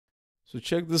So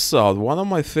check this out. One of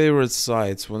my favorite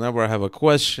sites whenever I have a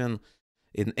question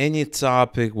in any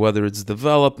topic, whether it's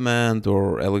development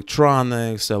or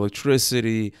electronics,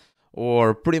 electricity,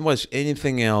 or pretty much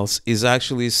anything else, is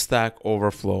actually Stack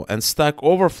Overflow. And Stack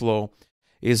Overflow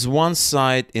is one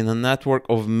site in a network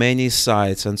of many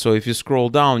sites. And so if you scroll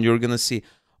down, you're going to see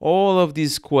all of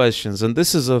these questions. And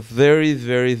this is a very,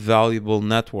 very valuable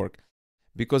network.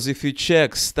 Because if you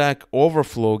check, Stack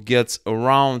Overflow gets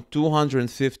around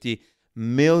 250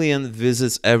 million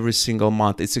visits every single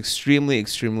month. It's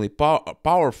extremely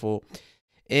powerful,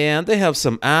 and they have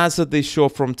some ads that they show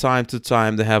from time to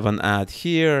time. They have an ad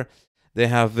here, they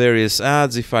have various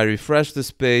ads. If I refresh this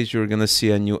page, you're gonna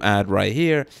see a new ad right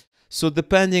here. So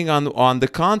depending on the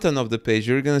content of the page,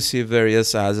 you're gonna see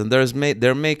various ads, and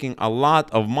they're making a lot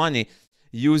of money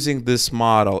using this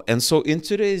model. And so in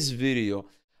today's video,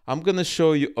 I'm gonna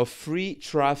show you a free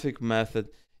traffic method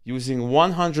using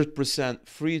 100%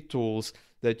 free tools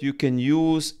that you can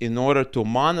use in order to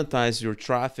monetize your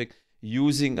traffic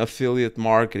using affiliate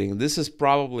marketing. This is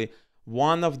probably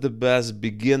one of the best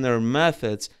beginner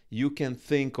methods you can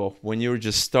think of when you're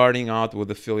just starting out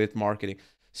with affiliate marketing.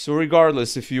 So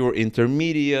regardless if you're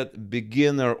intermediate,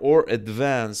 beginner, or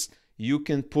advanced, you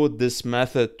can put this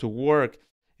method to work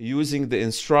using the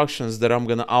instructions that I'm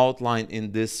going to outline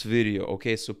in this video.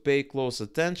 Okay, so pay close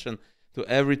attention to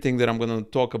everything that I'm going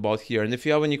to talk about here. And if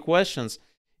you have any questions,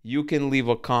 you can leave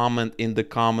a comment in the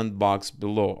comment box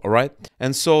below, all right?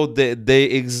 And so they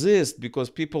exist because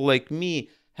people like me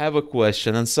have a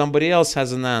question and somebody else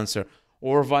has an answer,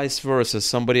 or vice versa.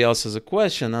 Somebody else has a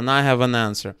question and I have an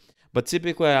answer. But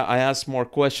typically, I ask more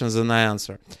questions than I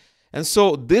answer. And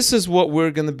so this is what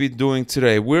we're going to be doing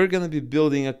today. We're going to be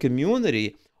building a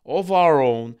community of our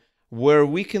own where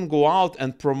we can go out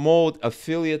and promote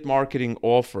affiliate marketing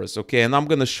offers, okay? And I'm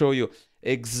going to show you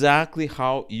exactly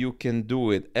how you can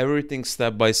do it, everything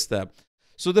step by step.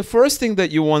 So the first thing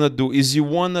that you want to do is you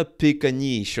want to pick a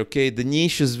niche, okay? The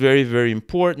niche is very, very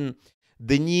important.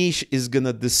 The niche is going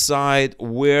to decide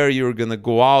where you're going to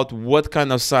go out, what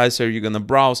kind of sites are you going to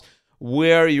browse,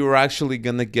 where you're actually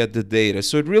going to get the data.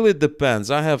 So it really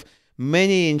depends. I have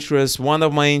many interests. One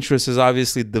of my interests is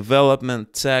obviously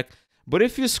development, tech. But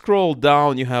if you scroll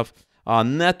down, you have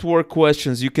network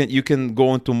questions. You can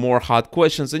go into more hot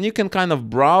questions, and you can kind of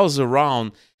browse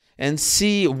around and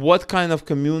see what kind of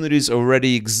communities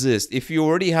already exist. If you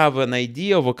already have an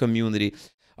idea of a community,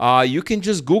 you can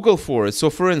just Google for it. So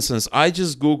for instance, I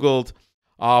just Googled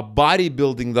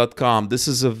bodybuilding.com. This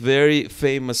is a very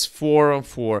famous forum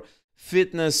for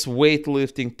fitness,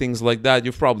 weightlifting, things like that.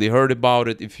 You've probably heard about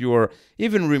it if you're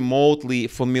even remotely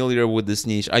familiar with this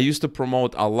niche. I used to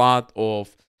promote a lot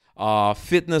of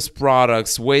fitness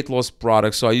products, weight loss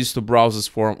products, so I used to browse this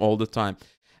forum all the time.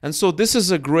 And so this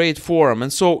is a great forum.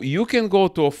 And so you can go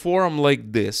to a forum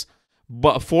like this,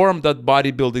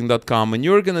 forum.bodybuilding.com, and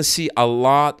you're going to see a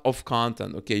lot of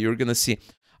content, okay? You're going to see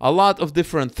a lot of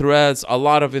different threads, a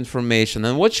lot of information.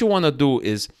 And what you want to do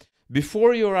is,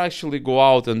 before you actually go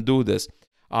out and do this,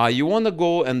 you want to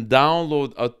go and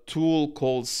download a tool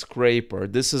called Scraper.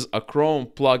 This is a Chrome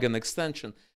plugin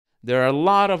extension. There are a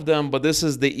lot of them, but this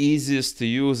is the easiest to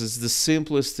use. It's the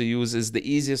simplest to use. It's the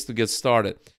easiest to get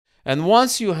started. And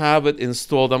once you have it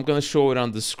installed, I'm going to show it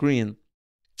on the screen.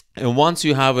 And once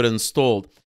you have it installed,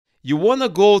 you want to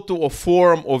go to a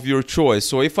forum of your choice.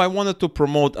 So if I wanted to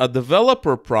promote a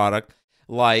developer product,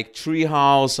 like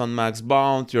Treehouse on Max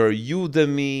Bounty or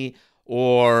Udemy,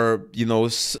 or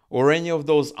or any of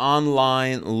those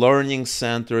online learning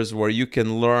centers where you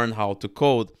can learn how to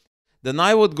code, then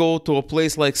I would go to a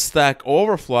place like Stack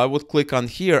Overflow. I would click on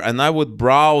here and I would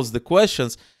browse the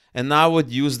questions, and I would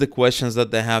use the questions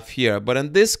that they have here. But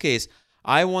in this case,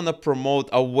 I want to promote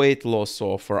a weight loss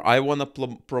offer. I want to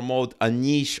promote a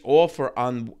niche offer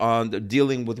on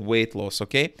dealing with weight loss,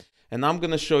 okay? And I'm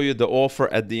going to show you the offer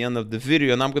at the end of the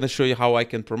video, and I'm going to show you how I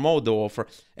can promote the offer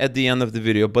at the end of the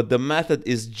video. But the method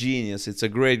is genius. It's a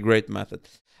great, great method.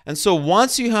 And so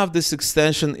once you have this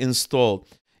extension installed,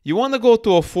 you want to go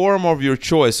to a forum of your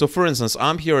choice. So for instance,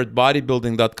 I'm here at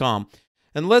bodybuilding.com.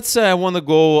 And let's say I want to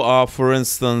go, for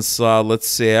instance, let's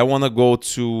say I want to go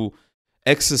to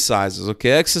exercises.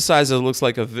 Okay, exercises looks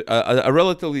like a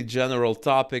relatively general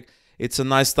topic. It's a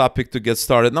nice topic to get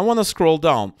started. And I want to scroll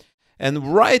down.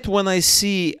 And right when I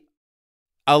see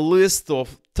a list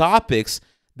of topics,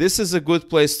 this is a good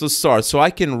place to start. So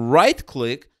I can right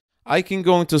click, I can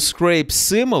go into Scrape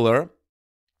Similar,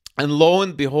 and lo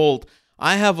and behold,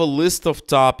 I have a list of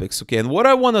topics. Okay, and what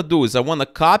I want to do is I want to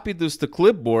copy this to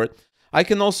clipboard. I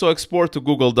can also export to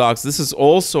Google Docs. This is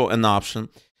also an option.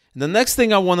 And the next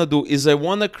thing I want to do is I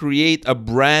want to create a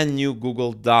brand new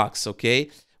Google Docs, okay,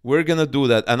 we're gonna do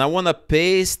that. And I wanna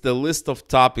paste the list of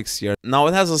topics here. Now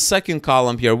it has a second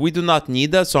column here. We do not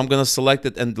need that, so I'm gonna select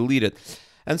it and delete it.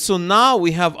 And so now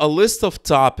we have a list of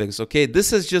topics, okay?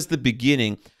 This is just the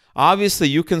beginning. Obviously,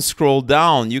 you can scroll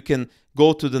down. You can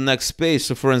go to the next page.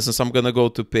 So for instance, I'm gonna go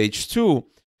to page 2,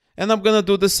 and I'm gonna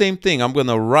do the same thing. I'm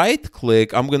gonna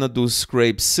right-click. I'm gonna do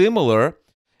scrape similar,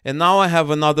 and now I have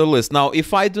another list. Now,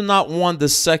 if I do not want the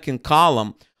second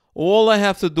column, all I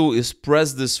have to do is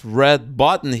press this red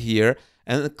button here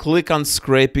and click on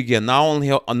scrape again. Now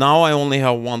I only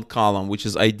have one column, which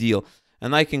is ideal.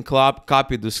 And I can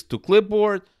copy this to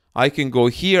clipboard. I can go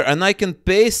here and I can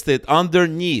paste it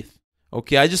underneath.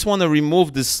 Okay, I just want to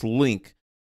remove this link.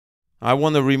 I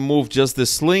want to remove just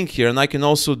this link here, and I can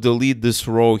also delete this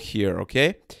row here,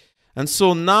 okay? And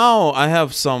so now I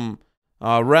have some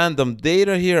random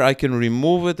data here. I can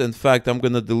remove it. In fact, I'm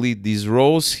going to delete these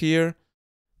rows here.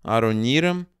 I don't need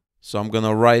them. So I'm going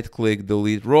to right-click,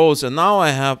 delete rows. And now I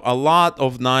have a lot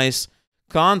of nice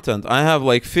content. I have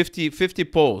like 50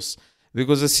 posts,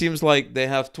 because it seems like they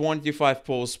have 25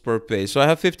 posts per page. So I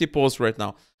have 50 posts right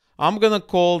now. I'm going to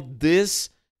call this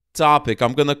topic.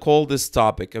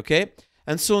 Okay?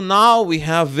 And so now we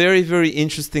have very, very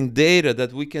interesting data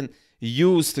that we can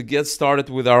use to get started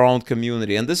with our own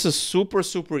community. And this is super,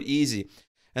 super easy.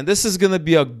 And this is going to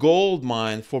be a gold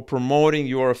mine for promoting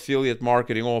your affiliate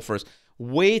marketing offers.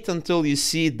 Wait until you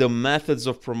see the methods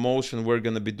of promotion we're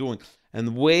going to be doing.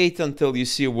 And wait until you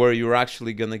see where you're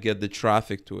actually going to get the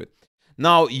traffic to it.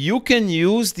 Now, you can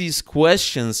use these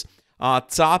questions,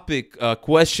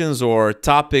 questions or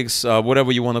topics,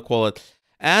 whatever you want to call it,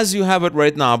 as you have it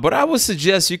right now. But I would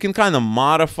suggest you can kind of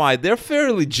modify. They're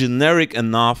fairly generic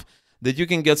enough that you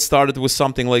can get started with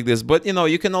something like this. But,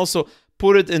 you can also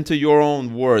put it into your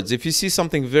own words. If you see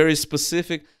something very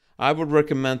specific, I would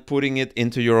recommend putting it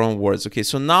into your own words. Okay,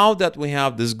 so now that we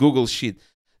have this Google Sheet,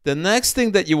 the next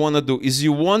thing that you want to do is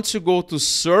you want to go to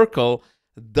circle.co,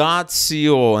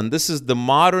 and this is the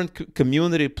modern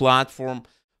community platform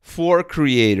for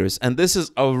creators. And this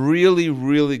is a really,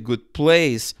 really good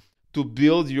place to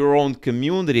build your own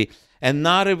community, and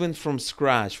not even from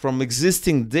scratch, from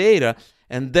existing data.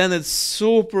 And then it's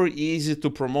super easy to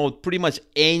promote pretty much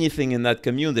anything in that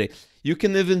community. You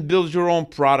can even build your own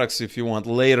products if you want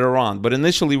later on. But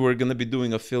initially, we're going to be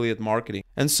doing affiliate marketing.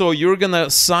 And so you're going to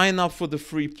sign up for the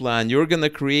free plan. You're going to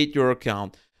create your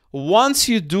account. Once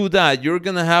you do that, you're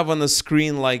going to have on a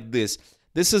screen like this.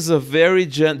 This is a very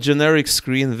generic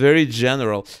screen, very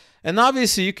general. And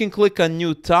obviously, you can click on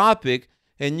new topic,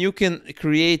 and you can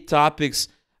create topics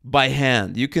by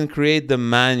hand. You can create them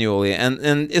manually. And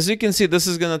as you can see, this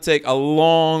is going to take a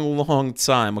long, long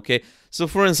time, okay? So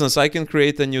for instance, I can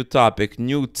create a new topic,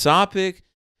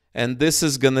 and this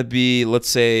is going to be, let's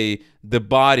say, the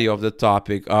body of the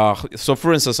topic. So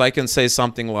for instance, I can say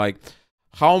something like,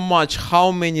 how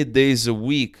many days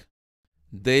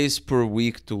per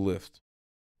week to lift?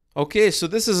 Okay, so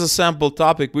this is a sample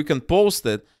topic. We can post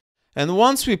it. And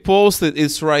once we post it,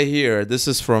 it's right here. This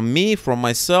is from me, from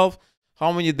myself.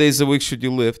 How many days a week should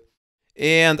you lift?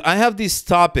 And I have these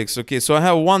topics. Okay, so I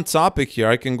have one topic here.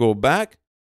 I can go back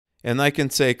and I can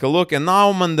take a look. And now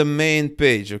I'm on the main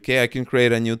page. Okay, I can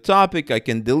create a new topic. I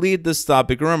can delete this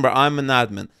topic. Remember, I'm an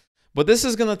admin. But this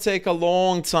is going to take a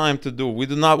long time to do. We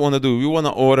do not want to do it. We want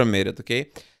to automate it.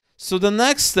 Okay, so the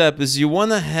next step is you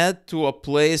want to head to a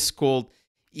place called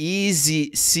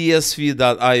easycsv.io.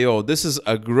 This is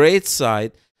a great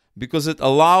site because it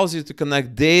allows you to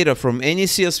connect data from any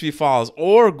CSV files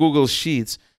or Google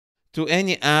Sheets to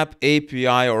any app,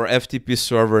 API, or FTP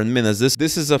server in minutes.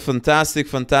 This is a fantastic,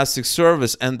 fantastic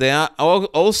service, and they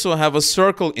also have a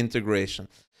Circle integration.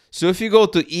 So if you go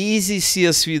to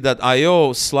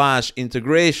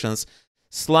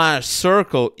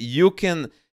easycsv.io/integrations/Circle, you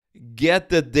can get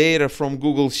the data from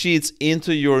Google Sheets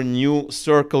into your new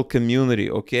Circle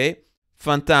community, okay?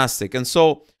 Fantastic. And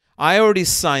so I already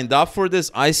signed up for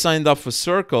this. I signed up for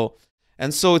Circle,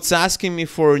 and so it's asking me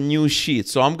for a new sheet.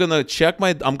 So I'm gonna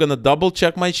double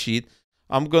check my sheet.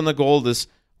 I'm gonna call this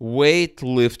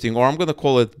weightlifting, or I'm gonna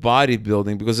call it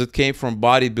bodybuilding because it came from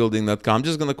bodybuilding.com. I'm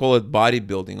just gonna call it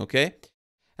bodybuilding, okay?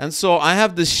 And so I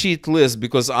have the sheet list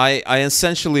because I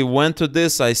essentially went to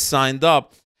this, I signed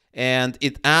up, and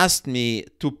it asked me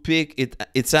to pick it.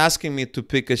 It's asking me to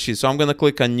pick a sheet. So I'm gonna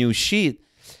click on new sheet.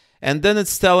 And then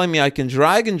it's telling me I can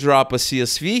drag and drop a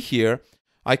CSV here.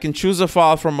 I can choose a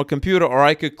file from a computer, or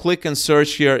I could click and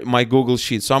search here my Google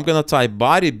Sheet. So I'm going to type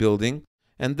bodybuilding,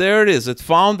 and there it is. It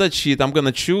found that sheet. I'm going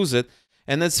to choose it,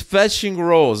 and it's fetching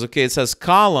rows. Okay, it says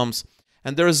columns,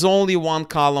 and there's only one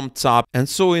column top. And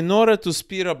so in order to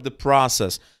speed up the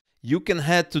process, you can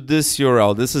head to this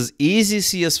URL. This is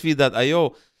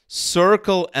easycsv.io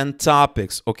circle and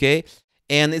topics, okay?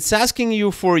 And it's asking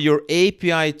you for your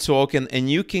API token,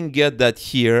 and you can get that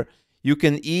here. You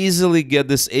can easily get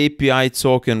this API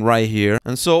token right here.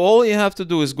 And so all you have to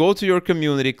do is go to your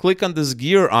community, click on this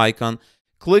gear icon,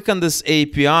 click on this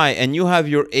API, and you have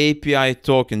your API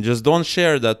token. Just don't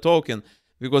share that token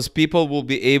because people will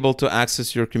be able to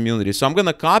access your community. So I'm going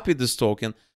to copy this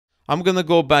token. I'm going to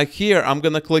go back here. I'm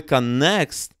going to click on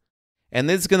next. And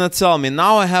it's going to tell me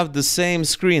now I have the same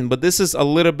screen, but this is a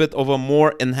little bit of a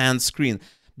more enhanced screen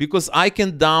because I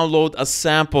can download a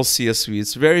sample CSV.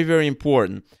 It's very, very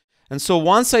important. And so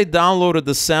once I downloaded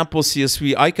the sample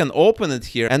CSV, I can open it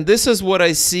here. And this is what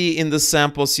I see in the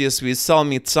sample CSV. It's telling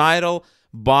me title,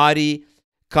 body,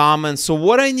 comment. So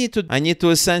what I need to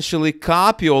essentially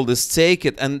copy all this, take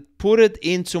it, and put it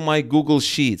into my Google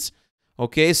Sheets.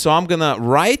 Okay, so I'm going to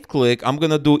right click. I'm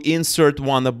going to do insert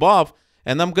one above.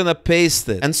 And I'm going to paste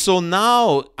it. And so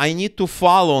now I need to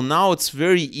follow. Now it's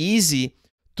very easy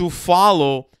to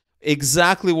follow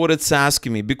exactly what it's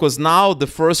asking me because now the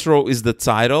first row is the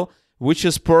title, which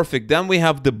is perfect. Then we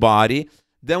have the body.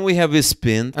 Then we have his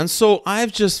pin. And so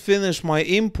I've just finished my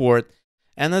import.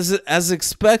 And as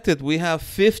expected, we have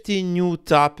 50 new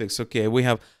topics. Okay, we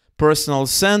have personal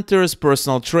centers,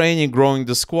 personal training, growing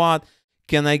the squat.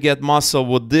 Can I get muscle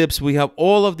with dips? We have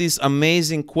all of these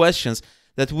amazing questions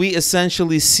that we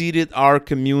essentially seeded our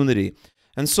community.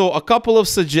 And so a couple of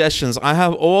suggestions. I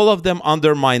have all of them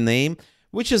under my name,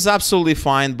 which is absolutely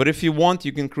fine. But if you want,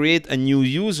 you can create a new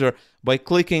user by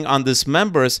clicking on this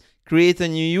members, create a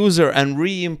new user and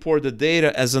re-import the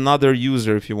data as another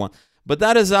user if you want. But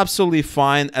that is absolutely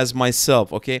fine as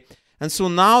myself, okay? And so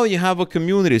now you have a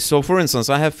community. So for instance,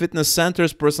 I have fitness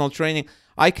centers, personal training.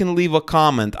 I can leave a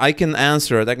comment. I can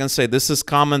answer it. I can say, this is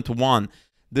comment 1.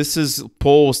 This is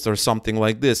post or something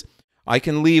like this. I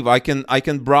can leave, I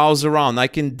can browse around, I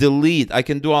can delete, I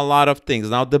can do a lot of things.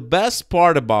 Now, the best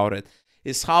part about it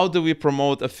is how do we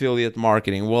promote affiliate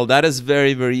marketing? Well, that is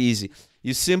very, very easy.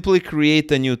 You simply create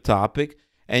a new topic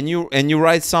and you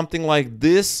write something like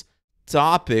this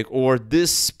topic or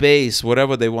this space,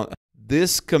 whatever they want.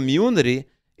 This community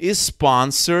is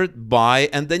sponsored by,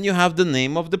 and then you have the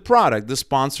name of the product, the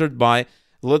sponsored by,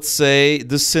 let's say,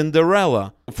 the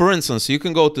Cinderella. For instance, you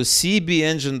can go to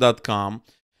cbengine.com,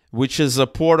 which is a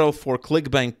portal for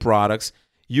ClickBank products.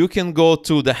 You can go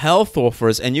to the health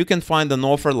offers and you can find an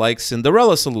offer like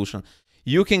Cinderella solution.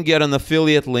 You can get an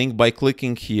affiliate link by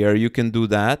clicking here. You can do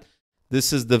that.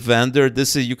 This is the vendor.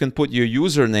 This is, you can put your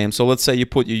username. So let's say you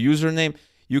put your username.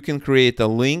 You can create a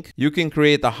link. You can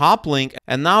create a hop link.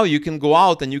 And now you can go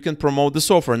out and you can promote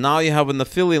this offer. Now you have an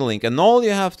affiliate link. And all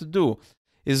you have to do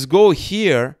is go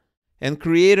here and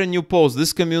create a new post.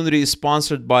 This community is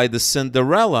sponsored by the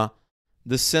Cinderella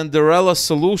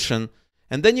solution.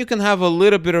 And then you can have a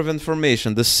little bit of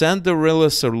information. The Cinderella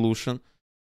solution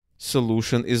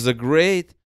is a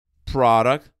great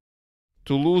product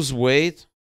to lose weight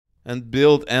and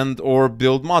build or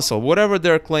build muscle. Whatever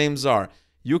their claims are,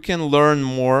 you can learn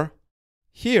more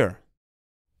here.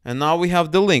 And now we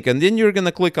have the link. And then you're going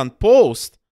to click on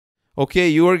post. Okay,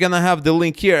 you are going to have the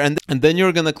link here. And then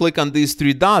you're going to click on these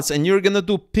 3 dots and you're going to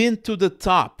do pin to the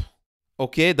top.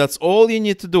 Okay, that's all you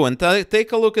need to do. And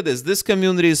take a look at this. This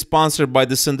community is sponsored by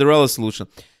the Cinderella solution.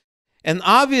 And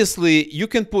obviously, you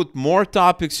can put more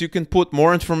topics, you can put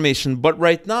more information. But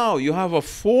right now, you have a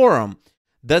forum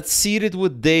that's seeded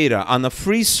with data on a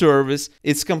free service.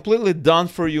 It's completely done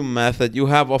for you method. You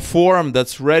have a forum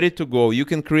that's ready to go. You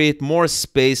can create more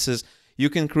spaces. You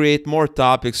can create more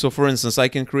topics. So for instance, I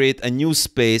can create a new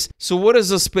space. So what is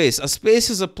a space? A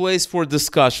space is a place for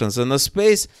discussions, and a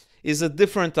space is a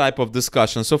different type of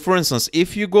discussion. So for instance,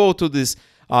 if you go to this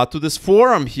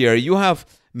forum here, you have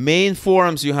main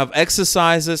forums, you have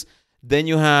exercises, then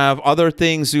you have other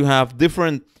things, you have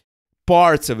different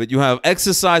parts of it. You have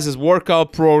exercises,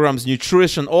 workout programs,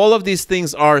 nutrition. All of these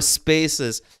things are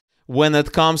spaces when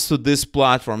it comes to this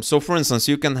platform. So for instance,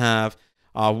 you can have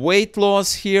weight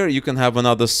loss here. You can have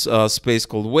another space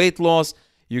called weight loss.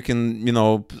 You can,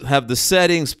 have the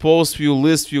settings, post view,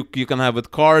 list view. You can have it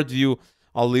card view.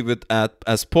 I'll leave it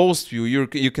as post view.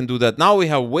 You can do that. Now we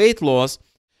have weight loss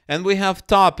and we have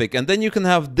topic. And then you can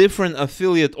have different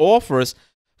affiliate offers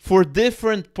for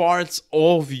different parts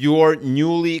of your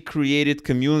newly created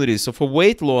community. So for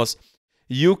weight loss,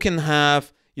 you can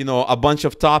have, a bunch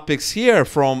of topics here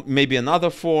from maybe another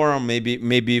forum,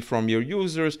 maybe from your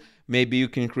users. Maybe you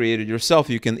can create it yourself.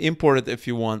 You can import it if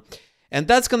you want. And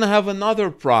that's going to have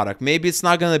another product. Maybe it's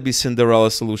not going to be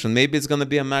Cinderella solution. Maybe it's going to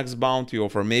be a max bounty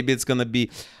offer. Maybe it's going to be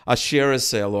a share a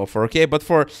sale offer. Okay, but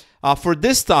for For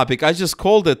this topic, I just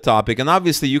called it topic, and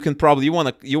obviously you want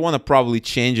to probably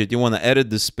change it. You want to edit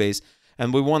this space,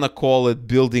 and we want to call it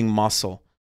building muscle,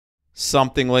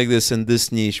 something like this in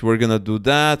this niche. We're gonna do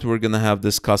that. We're gonna have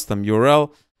this custom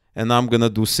URL, and I'm gonna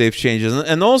do save changes.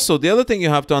 And also the other thing you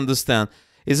have to understand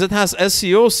is it has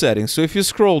SEO settings. So if you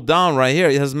scroll down right here,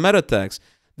 it has meta tags.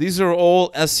 These are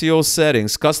all SEO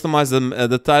settings. Customize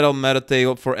the title meta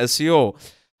tag for SEO.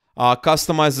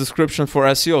 Customize description for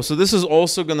SEO. So this is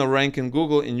also going to rank in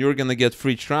Google, and you're going to get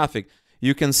free traffic.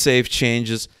 You can save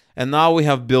changes. And now we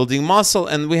have building muscle,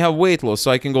 and we have weight loss.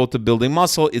 So I can go to building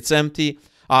muscle, it's empty.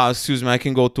 I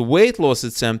can go to weight loss,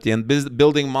 it's empty. And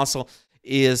building muscle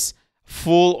is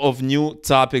full of new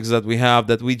topics that we have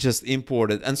that we just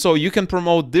imported. And so you can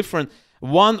promote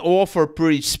one offer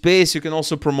per each space. You can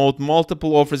also promote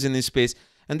multiple offers in each space.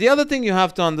 And the other thing you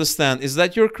have to understand is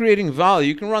that you're creating value.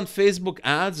 You can run Facebook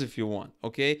ads if you want,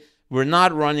 okay? We're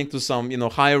not running to some,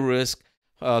 high risk,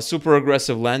 super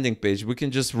aggressive landing page. We can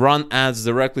just run ads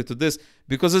directly to this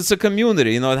because it's a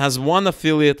community. It has one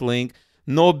affiliate link,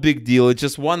 no big deal. It's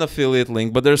just one affiliate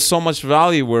link, but there's so much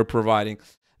value we're providing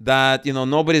that,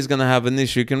 nobody's going to have an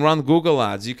issue. You can run Google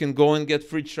ads. You can go and get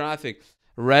free traffic,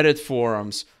 Reddit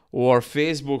forums, or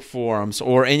Facebook forums,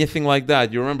 or anything like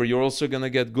that. You remember, you're also going to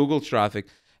get Google traffic.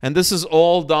 And this is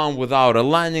all done without a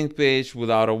landing page,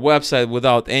 without a website,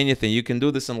 without anything. You can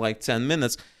do this in like 10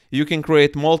 minutes. You can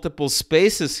create multiple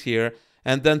spaces here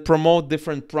and then promote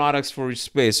different products for each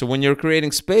space. So when you're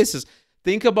creating spaces,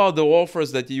 think about the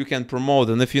offers that you can promote.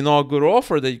 And if you know a good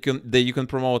offer that you can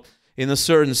promote in a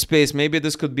certain space, maybe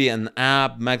this could be an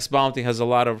app. Max Bounty has a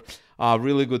lot of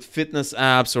really good fitness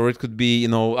apps, or it could be,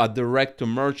 a direct to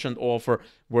merchant offer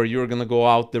where you're going to go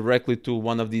out directly to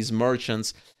one of these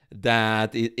merchants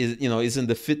that is in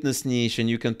the fitness niche, and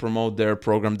you can promote their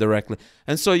program directly.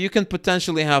 And so you can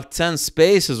potentially have 10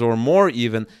 spaces or more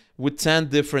even with 10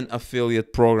 different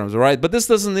affiliate programs, right? But this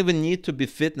doesn't even need to be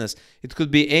fitness. It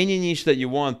could be any niche that you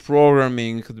want.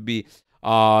 Programming, it could be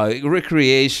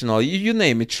recreational, you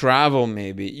name it, travel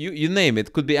maybe, you name it.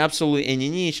 It could be absolutely any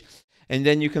niche. And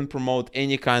then you can promote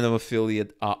any kind of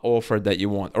affiliate offer that you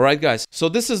want. All right, guys. So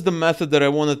this is the method that I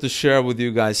wanted to share with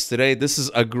you guys today. This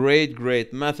is a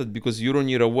great method because you don't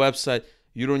need a website.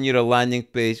 You don't need a landing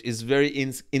page. It's very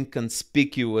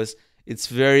inconspicuous. It's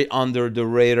very under the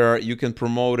radar. You can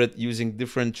promote it using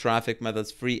different traffic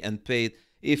methods, free and paid,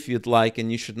 if you'd like, and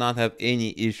you should not have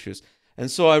any issues. And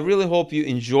so I really hope you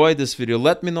enjoyed this video.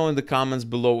 Let me know in the comments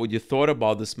below what you thought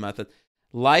about this method.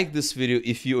 Like this video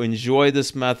if you enjoy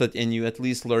this method and you at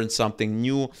least learned something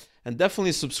new, and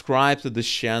definitely subscribe to this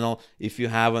channel if you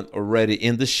haven't already.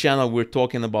 In this channel, we're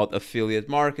talking about affiliate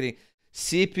marketing,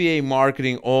 CPA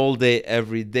marketing all day,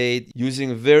 every day,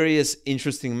 using various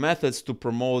interesting methods to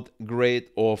promote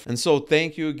great offers. And so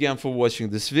thank you again for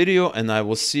watching this video, and I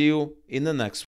will see you in the next one.